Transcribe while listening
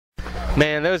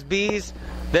Man, those bees,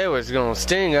 they was gonna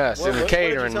sting us in the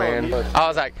catering, man. I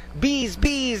was like, bees,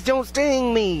 don't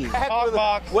sting me.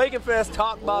 Talkbox. Awaken Fest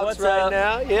Talkbox right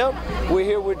now. Yep. We're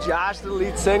here with Josh, the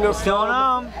lead singer. What's going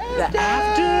on? The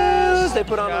Afters. They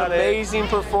put on an amazing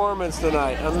performance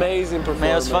tonight. Amazing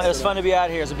performance. Man, it was fun to be out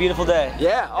here. It's a beautiful day.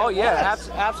 Yeah. Oh yeah.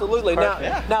 Absolutely.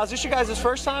 Perfect. Now, is this your guys'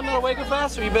 first time at Awaken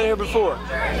Fest, or you been here before?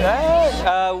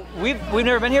 We've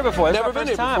never been here before. Never been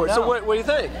here before. No. So what do you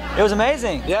think? It was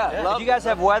amazing. Yeah. If you guys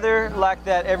have weather like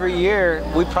that every year,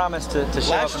 we promise to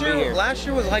show up and be here. Last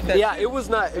year was like that. Yeah, it was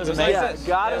not. It was amazing. Yeah,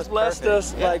 God has blessed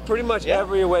us like pretty much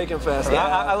every Awaken Fest.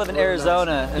 I live in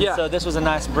Arizona, and so this was a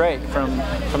nice break from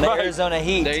the Arizona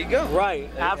heat. There you go. Right,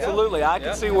 absolutely. I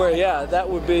can see where, that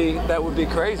would be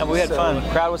crazy. And we had fun. The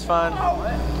crowd was fun.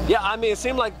 Yeah, I mean, it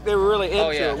seemed like they were really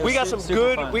into it. We got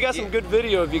some good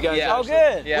video of you guys. Yeah. Oh,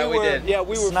 good. Yeah, we did. Yeah,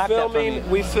 we were filming.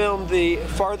 We filmed the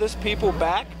farthest people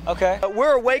back. Okay.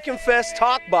 We're Awaken Fest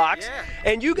Talkbox,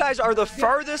 and you guys are the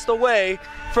farthest away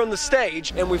from the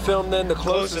stage, and we filmed then the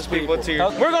closest people to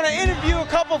your. We're gonna interview a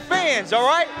couple fans, all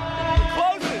right?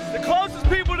 The closest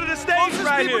people to the stage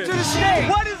right here. To the stage.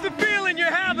 What is the feeling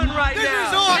you're having right now? This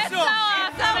is awesome. It's so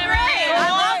awesome and great. I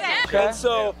love it. Okay. And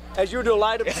so, as you're doing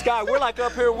Light Up the Sky, we're like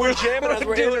up here, we're jamming as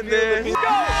we're doing interviewing this. the people.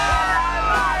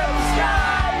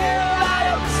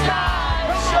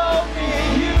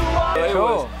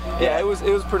 Cool. Yeah, it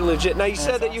was pretty legit. Now you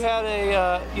said that you had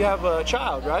you have a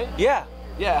child, right? Yeah.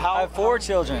 Yeah. How? I have 4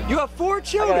 children. You have 4 I got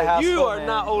a children. house You full, are man.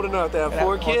 not old enough to have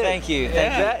 4 kids. Well, thank you.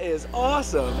 Thank you. That is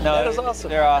awesome. No, that is awesome.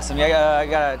 They're awesome. Yeah, I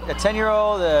got a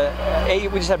 10-year-old,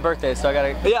 8. We just had birthdays, so I got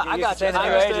to. Yeah, I got you. I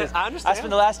understand. I understand. I spent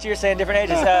the last year saying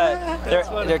different ages.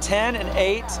 They're 10 and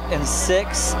 8 and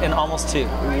 6 and almost 2.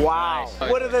 Wow.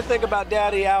 What do they think about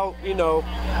Daddy out?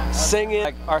 Singing.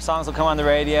 Like our songs will come on the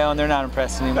radio, and they're not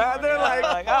impressed anymore. They're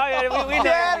like, oh yeah, we know.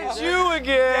 Dad, it's you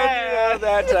again.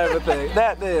 That type of thing.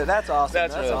 That's awesome.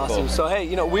 That's really awesome. cool. So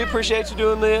hey, we appreciate you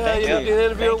doing the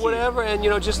interview or Thank whatever, and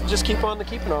just keep on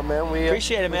keeping on, man. We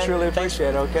Appreciate it, man. We truly appreciate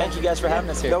it. Okay. Thank you guys for having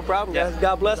us here. No problem, guys.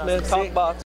 God bless, man. Talkbox.